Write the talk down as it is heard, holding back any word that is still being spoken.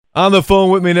On the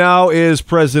phone with me now is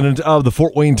president of the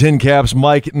Fort Wayne Tin Caps,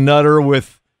 Mike Nutter,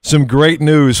 with some great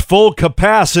news. Full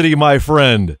capacity, my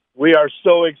friend. We are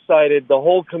so excited. The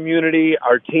whole community,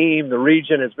 our team, the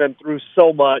region has been through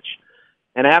so much.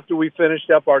 And after we finished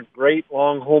up our great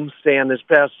long homestand this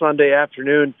past Sunday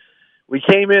afternoon, we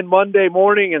came in Monday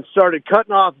morning and started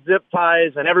cutting off zip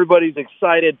ties, and everybody's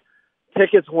excited.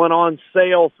 Tickets went on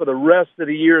sale for the rest of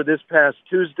the year this past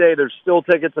Tuesday. There's still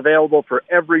tickets available for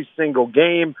every single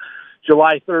game.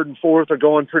 July 3rd and 4th are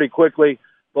going pretty quickly.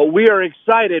 But we are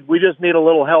excited. We just need a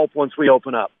little help once we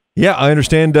open up. Yeah, I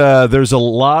understand there's a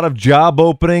lot of job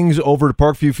openings over at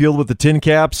Parkview Field with the Tin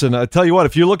Caps. And I tell you what,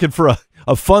 if you're looking for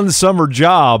a fun summer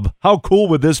job, how cool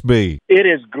would this be? It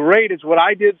is great. It's what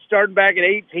I did starting back at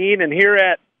 18. And here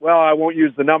at, well, I won't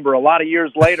use the number. A lot of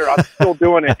years later, I'm still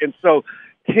doing it. And so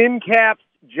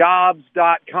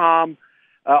tincapsjobs.com,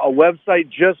 a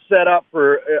website just set up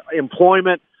for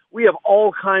employment. We have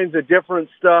all kinds of different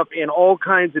stuff in all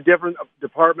kinds of different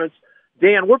departments.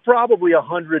 Dan, we're probably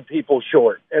 100 people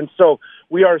short. And so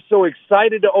we are so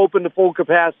excited to open to full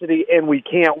capacity, and we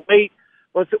can't wait.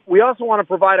 But we also want to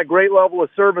provide a great level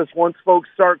of service once folks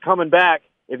start coming back.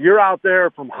 If you're out there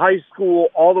from high school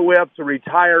all the way up to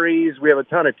retirees, we have a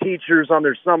ton of teachers on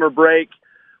their summer break.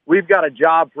 We've got a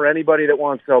job for anybody that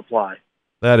wants to apply.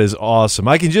 That is awesome.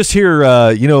 I can just hear,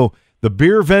 the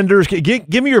beer vendors.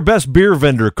 Give me your best beer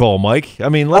vendor call, Mike. I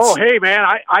mean, let's. Oh, hey, man,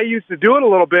 I used to do it a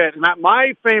little bit. And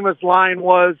my famous line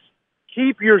was,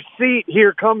 keep your seat,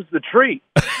 here comes the treat.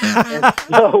 And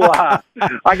so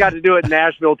I got to do it in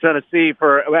Nashville, Tennessee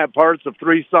for parts of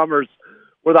 3 summers,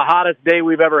 where the hottest day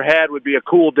we've ever had would be a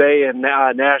cool day in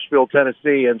Nashville,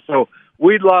 Tennessee. And so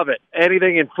we'd love it.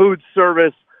 Anything in food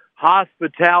service,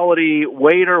 hospitality,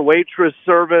 waiter, waitress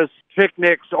service,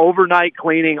 picnics, overnight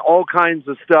cleaning, all kinds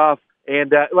of stuff.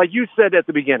 And like you said at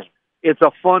the beginning, it's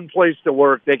a fun place to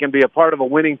work. They can be a part of a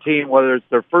winning team, whether it's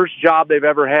their first job they've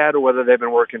ever had or whether they've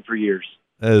been working for years.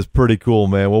 That is pretty cool,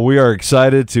 man. Well, we are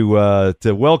excited to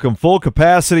welcome full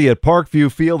capacity at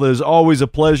Parkview Field. It is always a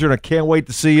pleasure, and I can't wait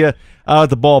to see you out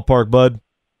at the ballpark, bud.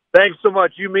 Thanks so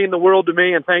much. You mean the world to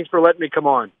me, and thanks for letting me come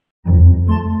on.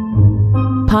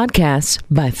 Podcasts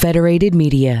by Federated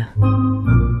Media.